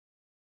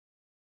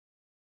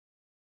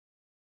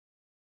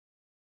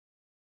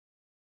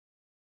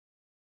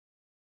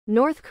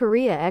North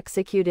Korea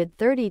executed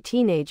 30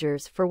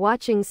 teenagers for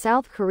watching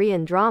South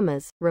Korean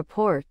dramas,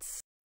 reports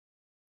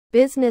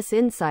Business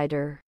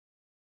Insider.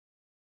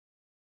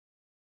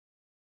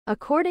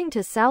 According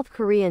to South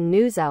Korean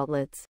news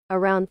outlets,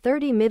 around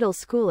 30 middle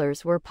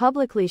schoolers were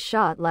publicly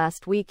shot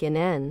last week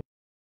in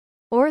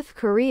North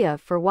Korea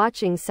for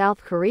watching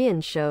South Korean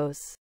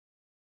shows.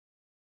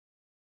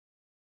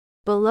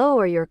 Below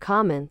are your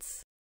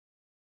comments.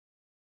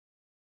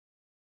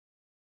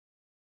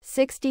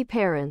 60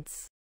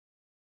 parents.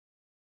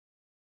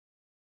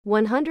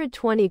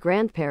 120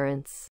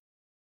 grandparents.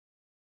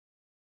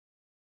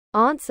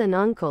 Aunts and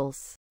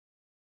uncles.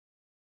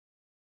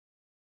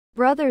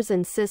 Brothers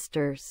and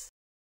sisters.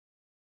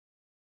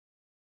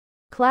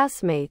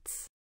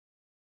 Classmates.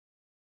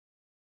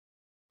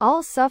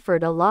 All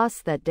suffered a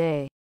loss that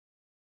day.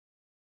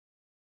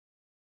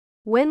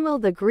 When will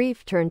the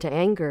grief turn to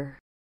anger?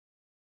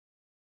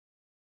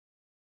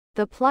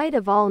 The plight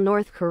of all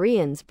North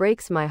Koreans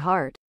breaks my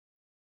heart.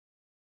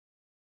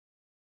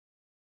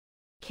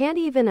 Can't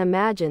even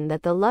imagine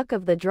that the luck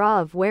of the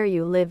draw of where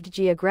you lived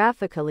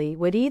geographically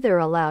would either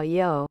allow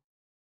you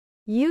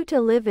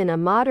to live in a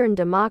modern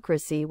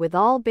democracy with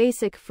all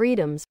basic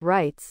freedoms,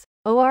 rights,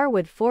 or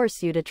would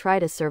force you to try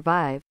to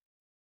survive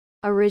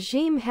a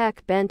regime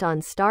heck bent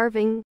on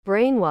starving,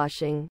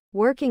 brainwashing,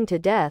 working to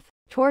death,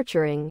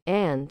 torturing,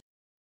 and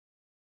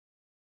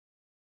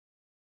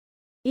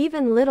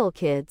even little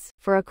kids,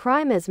 for a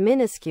crime as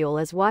minuscule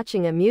as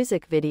watching a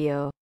music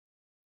video.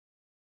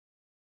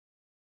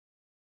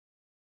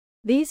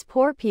 These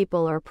poor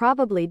people are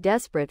probably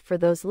desperate for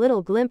those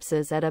little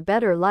glimpses at a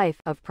better life,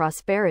 of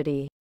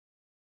prosperity,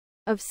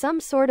 of some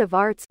sort of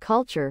arts,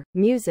 culture,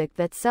 music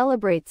that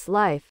celebrates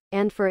life,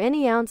 and for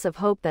any ounce of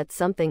hope that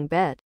something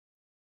better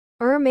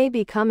may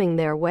be coming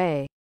their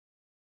way.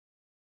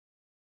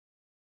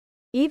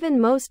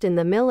 Even most in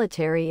the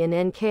military in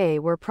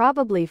NK were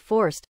probably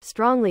forced,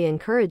 strongly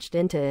encouraged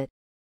into it.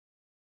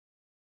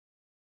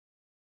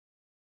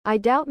 I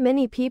doubt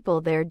many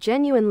people there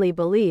genuinely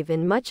believe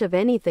in much of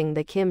anything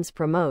the Kims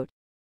promote.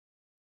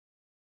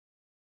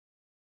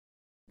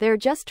 They're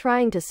just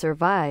trying to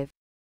survive.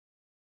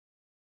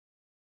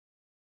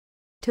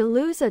 To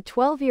lose a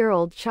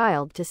 12-year-old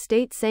child to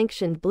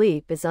state-sanctioned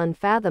bleep is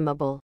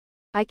unfathomable.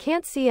 I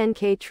can't see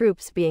NK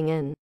troops being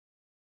in.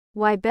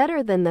 Why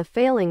better than the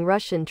failing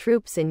Russian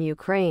troops in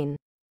Ukraine?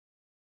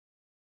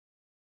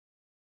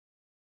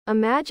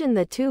 Imagine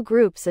the two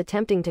groups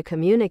attempting to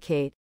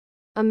communicate.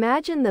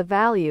 Imagine the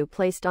value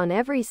placed on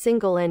every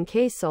single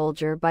NK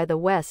soldier by the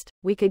West.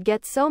 We could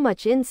get so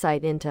much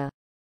insight into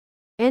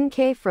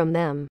NK from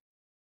them.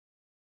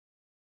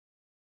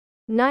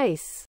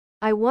 Nice.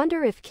 I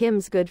wonder if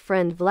Kim's good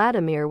friend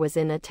Vladimir was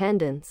in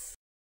attendance.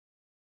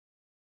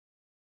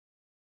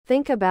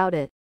 Think about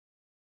it.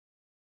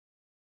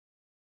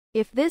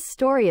 If this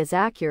story is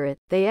accurate,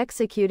 they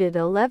executed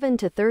 11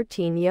 to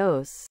 13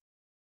 yos.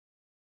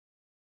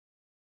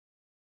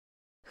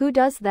 Who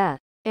does that?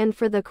 And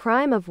for the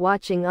crime of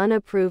watching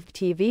unapproved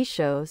TV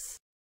shows?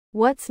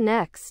 What's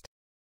next?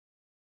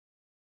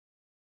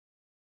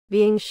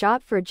 Being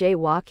shot for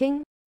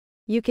jaywalking?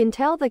 You can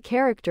tell the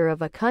character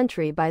of a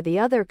country by the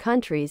other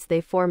countries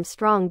they form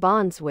strong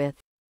bonds with.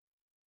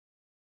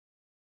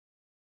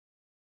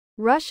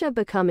 Russia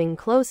becoming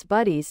close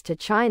buddies to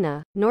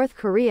China, North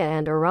Korea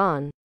and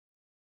Iran.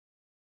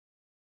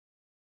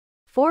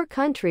 4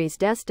 countries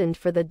destined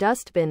for the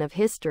dustbin of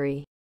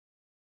history.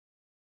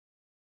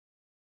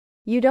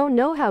 You don't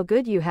know how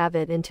good you have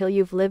it until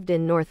you've lived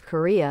in North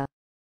Korea.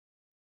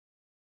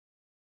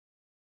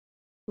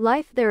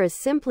 Life there is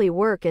simply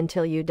work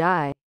until you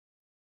die.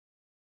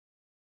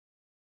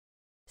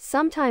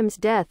 Sometimes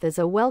death is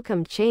a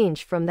welcome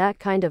change from that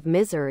kind of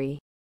misery.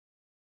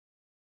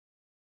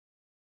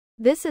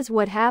 This is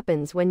what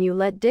happens when you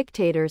let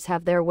dictators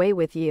have their way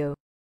with you.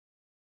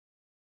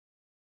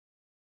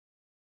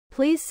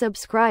 Please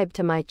subscribe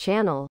to my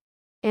channel.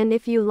 And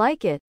if you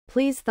like it,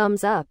 please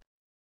thumbs up.